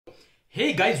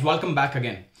Hey guys, welcome back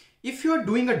again. If you are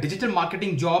doing a digital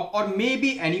marketing job or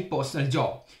maybe any personal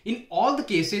job, in all the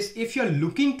cases, if you're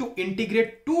looking to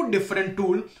integrate two different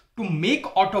tools to make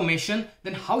automation,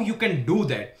 then how you can do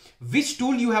that, which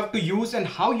tool you have to use and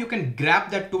how you can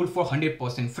grab that tool for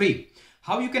 100% free,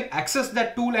 how you can access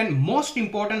that tool, and most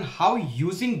important, how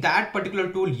using that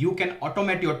particular tool you can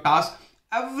automate your task.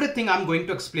 Everything I'm going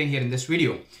to explain here in this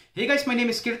video. Hey guys, my name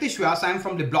is Kirtish Vyas. I am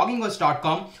from the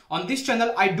bloggingverse.com. On this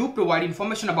channel, I do provide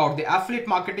information about the affiliate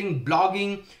marketing,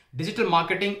 blogging, digital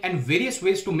marketing, and various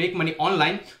ways to make money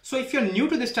online. So if you're new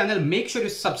to this channel, make sure you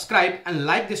subscribe and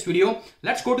like this video.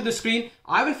 Let's go to the screen.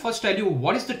 I will first tell you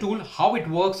what is the tool, how it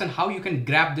works, and how you can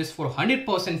grab this for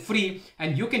 100% free,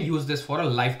 and you can use this for a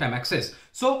lifetime access.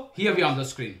 So here we are on the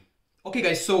screen. Okay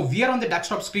guys, so we are on the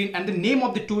desktop screen, and the name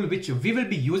of the tool which we will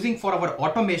be using for our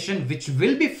automation, which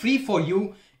will be free for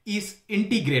you, is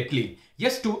InteGrately.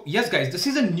 Yes guys, this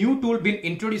is a new tool being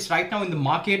introduced right now in the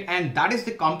market, and that is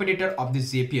the competitor of the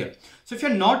Zapier. So if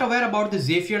you're not aware about the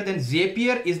Zapier, then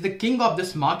Zapier is the king of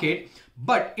this market,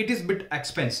 but it is a bit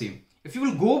expensive. If you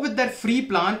will go with that free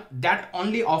plan, that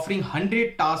only offering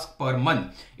 100 tasks per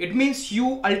month, it means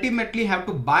you ultimately have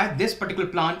to buy this particular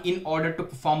plan in order to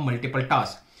perform multiple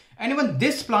tasks. And even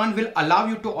this plan will allow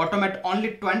you to automate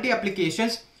only 20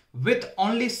 applications with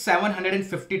only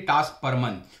 750 tasks per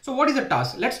month. So what is a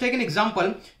task? Let's take an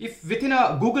example. If within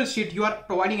a Google Sheet you are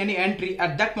providing any entry,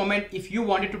 at that moment, if you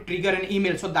wanted to trigger an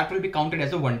email, so that will be counted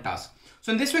as a one task.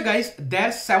 So in this way guys,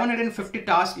 there's 750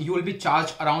 tasks, you will be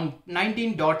charged around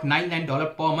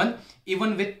 $19.99 per month,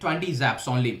 even with 20 zaps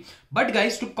only. But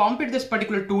guys, to compete this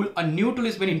particular tool, a new tool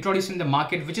has been introduced in the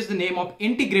market, which is the name of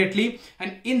InteGrately.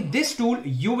 And in this tool,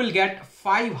 you will get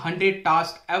 500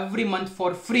 tasks every month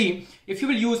for free if you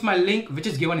will use my link, which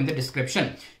is given in the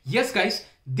description. Yes guys,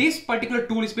 this particular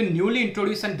tool has been newly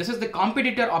introduced, and this is the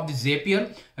competitor of the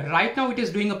Zapier. Right now it is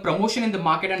doing a promotion in the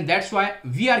market, and that's why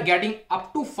we are getting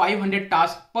up to 500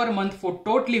 tasks per month for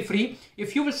totally free.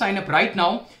 If you will sign up right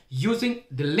now using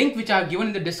the link which I have given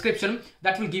in the description,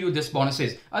 that will give you this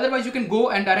bonuses. Otherwise you can go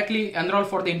and directly enroll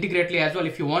for the InteGrately as well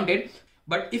if you wanted.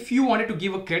 But if you wanted to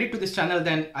give a credit to this channel,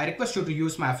 then I request you to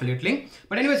use my affiliate link.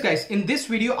 But anyways guys, in this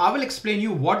video I will explain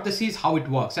you what this is, how it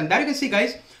works. And there you can see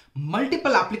guys,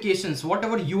 multiple applications,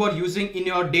 whatever you are using in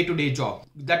your day-to-day job.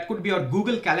 That could be your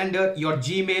Google Calendar, your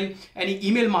Gmail, any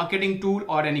email marketing tool,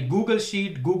 or any Google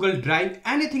Sheet, Google Drive,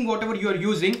 anything, whatever you are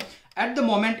using. At the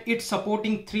moment, it's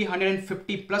supporting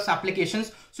 350 plus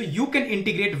applications, so you can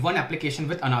integrate one application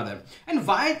with another. And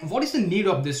why? What is the need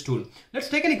of this tool? Let's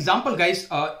take an example guys.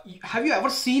 Have you ever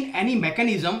seen any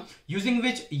mechanism using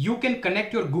which you can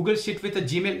connect your Google Sheet with a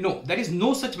Gmail? No, there is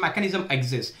no such mechanism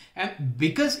exists. And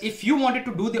because if you wanted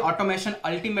to do the automation,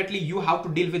 ultimately you have to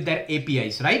deal with their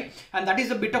APIs, right? And that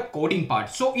is a bit of coding part.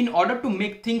 So in order to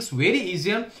make things very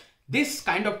easier, this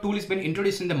kind of tool has been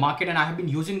introduced in the market, and I have been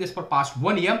using this for past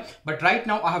 1 year. But right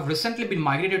now I have recently been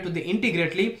migrated to the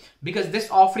InteGrately because this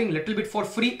offering little bit for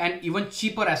free and even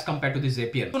cheaper as compared to the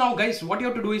Zapier. So now guys, what you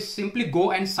have to do is simply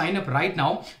go and sign up right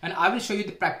now, and I will show you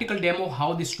the practical demo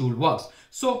how this tool works.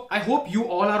 So I hope you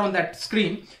all are on that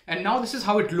screen, and now this is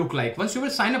how it look like. Once you will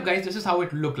sign up guys, this is how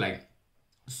it look like.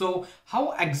 So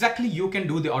how exactly you can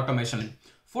do the automation?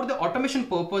 For the automation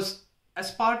purpose, as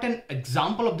part an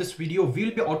example of this video,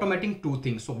 we'll be automating two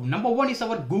things. So number one is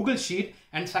our Google Sheet,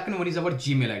 and second one is our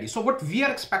Gmail ID. So what we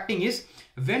are expecting is,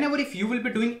 whenever if you will be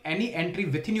doing any entry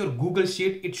within your Google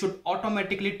Sheet, it should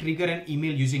automatically trigger an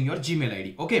email using your Gmail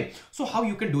ID. Okay, so how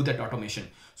you can do that automation?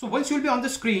 So once you will be on the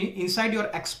screen inside your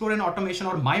Explore and Automation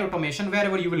or My Automation,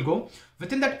 wherever you will go,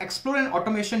 within that Explore and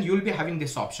Automation, you will be having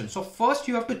this option. So first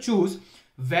you have to choose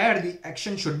where the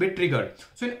action should be triggered.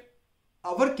 So in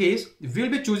our case,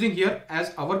 we'll be choosing here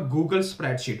as our Google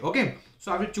spreadsheet. Okay,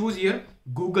 so I will choose here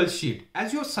Google Sheet.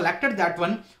 As you have selected that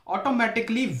one,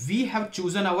 automatically we have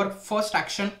chosen our first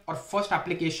action or first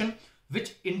application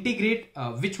which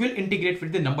will integrate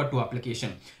with the number 2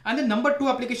 application. And the number 2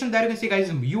 application, there you can see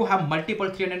guys, you have multiple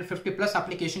 350 plus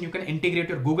application you can integrate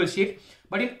your Google Sheet.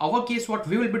 But in our case, what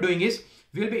we will be doing is,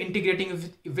 we will be integrating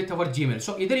with our Gmail.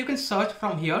 So either you can search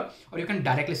from here or you can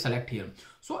directly select here.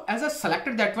 So as I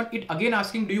selected that one, it again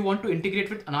asking, do you want to integrate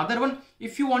with another one?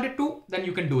 If you wanted to, then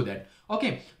you can do that.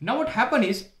 Okay, now what happen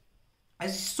is,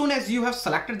 as soon as you have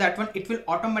selected that one, it will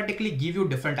automatically give you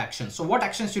different actions. So what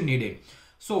actions you needed?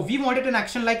 So we wanted an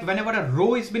action like whenever a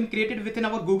row is been created within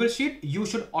our Google Sheet, you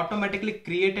should automatically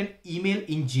create an email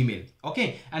in Gmail.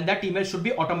 Okay, and that email should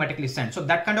be automatically sent. So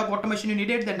that kind of automation you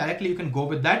needed, then directly you can go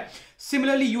with that.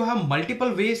 Similarly, you have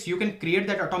multiple ways you can create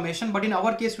that automation, but in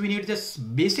our case, we need this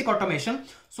basic automation.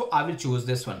 So I will choose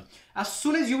this one. As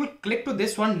soon as you will click to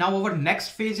this one, now our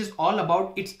next phase is all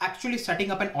about, it's actually setting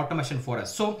up an automation for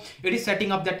us. So it is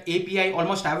setting up that API,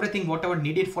 almost everything, whatever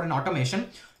needed for an automation.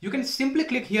 You can simply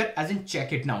click here as in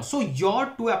check it now. So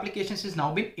your two applications is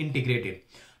now been integrated.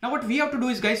 Now what we have to do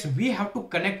is, guys, we have to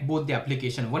connect both the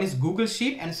application. One is Google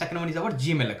Sheet and second one is our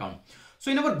Gmail account. So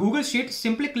in our Google Sheet,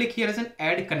 simply click here as an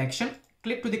add connection,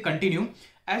 click to the continue.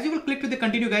 As you will click to the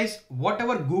continue, guys,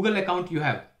 whatever Google account you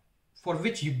have for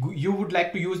which you would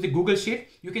like to use the Google Sheet,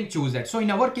 you can choose that. So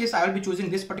in our case, I will be choosing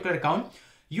this particular account.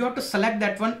 You have to select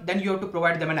that one, then you have to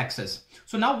provide them an access.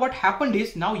 So now what happened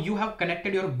is, now you have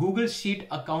connected your Google Sheet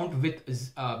account with this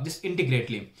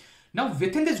InteGrately. Now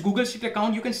within this Google Sheet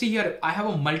account, you can see here, I have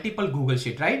a multiple Google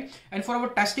Sheet, right? And for our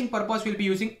testing purpose, we'll be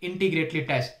using InteGrately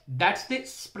test. That's the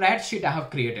spreadsheet I have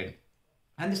created.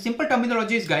 And the simple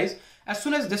terminology is, guys, as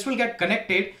soon as this will get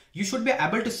connected, you should be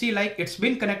able to see like it's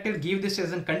been connected, give this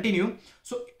as a continue.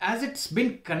 So as it's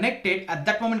been connected at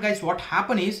that moment, guys, what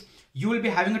happen is you will be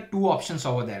having two options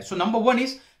over there. So number one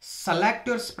is select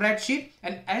your spreadsheet,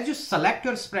 and as you select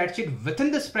your spreadsheet, within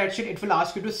the spreadsheet, it will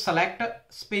ask you to select a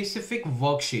specific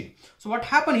worksheet. So what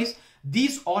happen is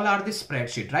these all are the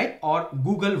spreadsheet, right? Or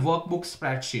Google workbook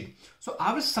spreadsheet. So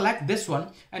I will select this one,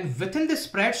 and within the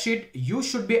spreadsheet, you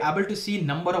should be able to see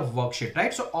number of worksheet,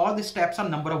 right? So all the steps are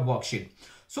number of worksheet.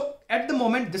 So at the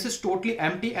moment, this is totally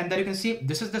empty, and there you can see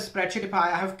this is the spreadsheet. If I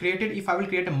have created, if I will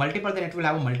create a multiple, then it will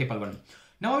have a multiple one.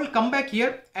 Now I will come back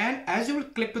here, and as you will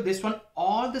click to this one,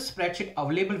 all the spreadsheet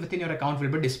available within your account will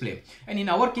be displayed. And in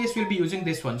our case, we'll be using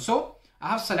this one. So I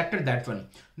have selected that one.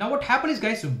 Now what happens is,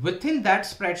 guys, within that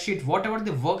spreadsheet, whatever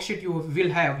the worksheet you will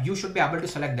have, you should be able to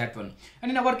select that one. And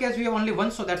in our case, we have only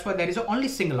one, so that's why there is only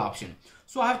single option.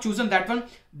 So I have chosen that one.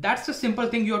 That's the simple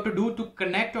thing you have to do to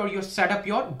connect or you set up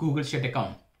your Google Sheet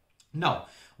account. Now,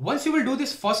 once you will do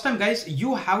this first time, guys,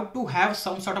 you have to have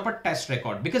some sort of a test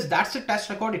record, because that's the test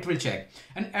record it will check.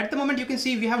 And at the moment you can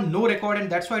see we have no record,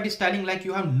 and that's why it is telling like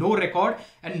you have no record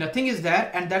and nothing is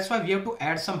there. And that's why we have to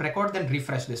add some record, then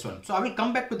refresh this one. So I will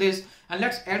come back to this and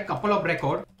let's add a couple of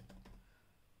record.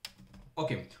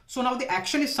 Okay, so now the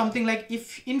action is something like,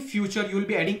 if in future you will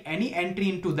be adding any entry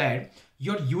into that,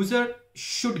 your user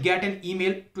should get an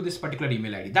email to this particular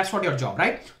email ID. That's what your job,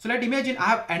 right? So let's imagine I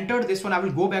have entered this one. I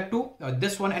will go back to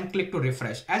this one and click to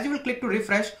refresh. As you will click to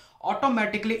refresh,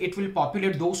 automatically it will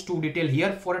populate those two details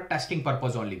here for a testing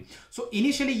purpose only. So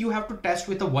initially you have to test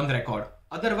with a one record.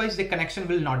 Otherwise the connection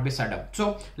will not be set up.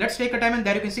 So let's take a time, and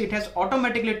there you can see it has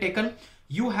automatically taken.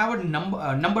 You have a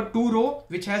number 2 row,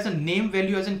 which has a name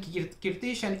value as in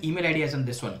Kirtish and email ID as in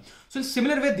this one. So in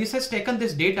similar way, this has taken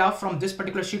this data from this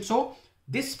particular sheet. So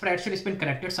this spreadsheet has been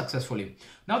connected successfully.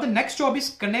 Now the next job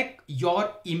is connect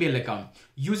your email account,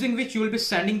 using which you will be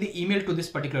sending the email to this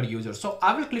particular user. So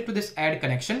I will click to this add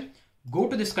connection, go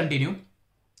to this continue.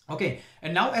 Okay,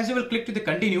 and now as you will click to the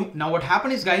continue, now what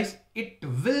happens is, guys, it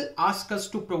will ask us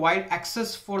to provide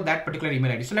access for that particular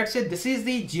email ID. So let's say this is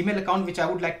the Gmail account which I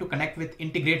would like to connect with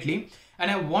InteGrately,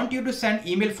 and I want you to send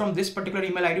email from this particular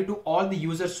email ID to all the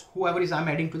users, whoever is I'm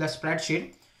adding to the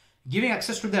spreadsheet, giving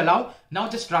access to the allow. Now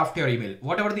just draft your email.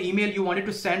 Whatever the email you wanted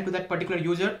to send to that particular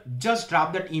user, just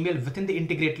draft that email within the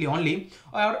InteGrately only.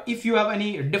 Or if you have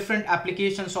any different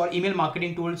applications or email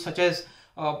marketing tools such as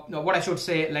what I should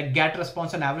say, like get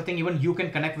response and everything, even you can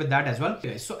connect with that as well.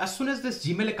 Okay, so as soon as this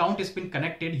Gmail account has been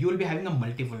connected, you will be having a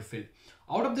multiple field.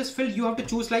 Out of this field, you have to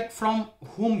choose like from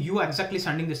whom you are exactly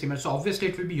sending this email. So obviously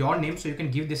it will be your name, so you can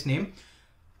give this name,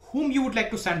 whom you would like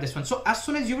to send this one. So as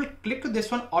soon as you will click to this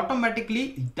one,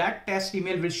 automatically that test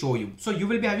email will show you. So you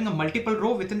will be having a multiple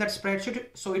row within that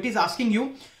spreadsheet. So it is asking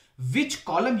you which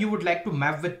column you would like to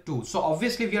map with to. So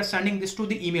obviously we are sending this to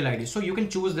the email ID. So you can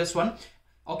choose this one.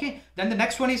 Okay, then the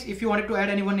next one is if you wanted to add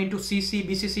anyone into CC,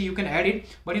 BCC, you can add it.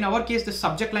 But in our case, the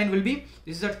subject line will be,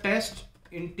 this is a test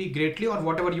InteGrately or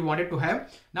whatever you wanted to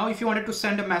have. Now, if you wanted to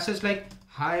send a message like,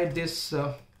 hi, this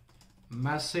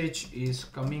message is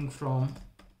coming from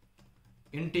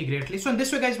InteGrately. So in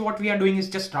this way, guys, what we are doing is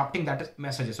just drafting that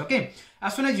messages. Okay,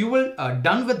 as soon as you will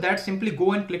done with that, simply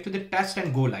go and click to the test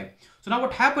and go live. So now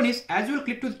what happen is, as you will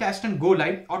click to the test and go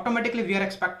live, automatically we are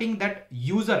expecting that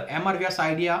user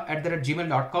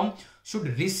mrvyasidea@gmail.com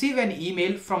should receive an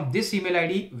email from this email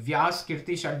ID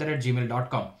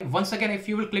vyaskirtish@gmail.com. Once again, if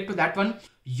you will click to that one,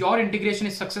 your integration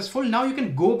is successful. Now you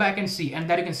can go back and see, and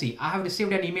there you can see I have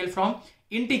received an email from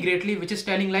InteGrately, which is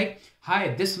telling like,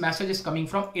 hi, this message is coming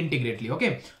from InteGrately.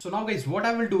 Okay, so now guys, what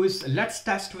I will do is let's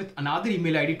test with another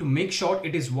email ID to make sure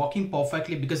it is working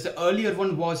perfectly, because the earlier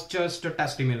one was just a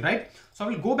test email, right? So I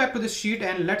will go back to this sheet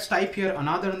and let's type here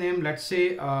another name. Let's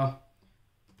say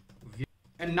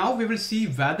and now we will see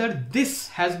whether this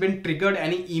has been triggered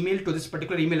any email to this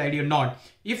particular email ID or not.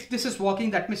 If this is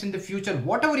working, that means in the future,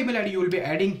 whatever email ID you will be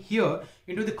adding here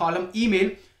into the column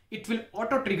email, it will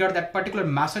auto trigger that particular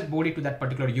message body to that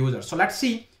particular user. So let's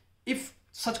see if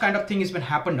such kind of thing has been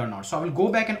happened or not. So I will go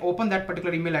back and open that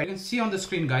particular email ID. You can see on the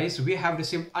screen, guys, we have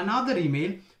received another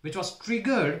email which was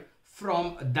triggered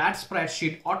from that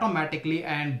spreadsheet automatically,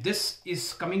 and this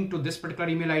is coming to this particular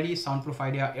email ID,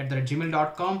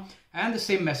 soundproofidea@gmail.com, and the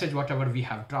same message whatever we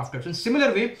have drafted. So in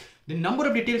similar way, the number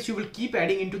of details you will keep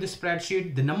adding into the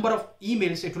spreadsheet, the number of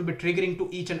emails it will be triggering to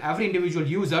each and every individual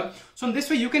user. So in this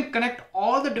way, you can connect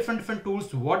all the different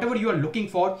tools, whatever you are looking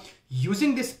for,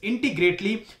 using this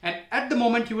InteGrately. And at the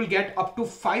moment, you will get up to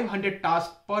 500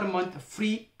 tasks per month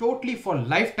free, totally for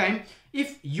lifetime,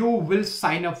 if you will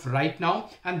sign up right now.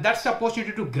 And that's the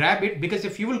opportunity to grab it, because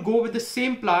if you will go with the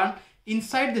same plan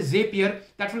inside the Zapier,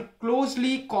 that will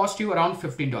closely cost you around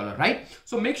 $15, right?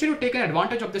 So make sure you take an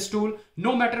advantage of this tool,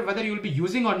 no matter whether you will be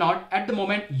using or not. At the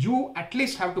moment, you at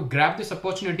least have to grab this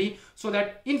opportunity so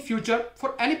that in future,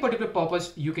 for any particular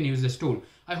purpose, you can use this tool.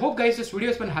 I hope guys, this video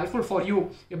has been helpful for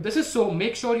you. If this is so,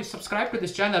 make sure you subscribe to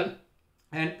this channel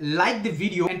and like the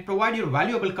video and provide your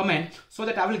valuable comment, so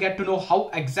that I will get to know how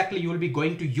exactly you will be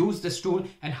going to use this tool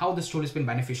and how this tool has been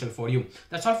beneficial for you.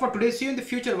 That's all for today. See you in the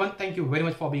future one. Thank you very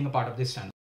much for being a part of this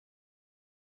channel.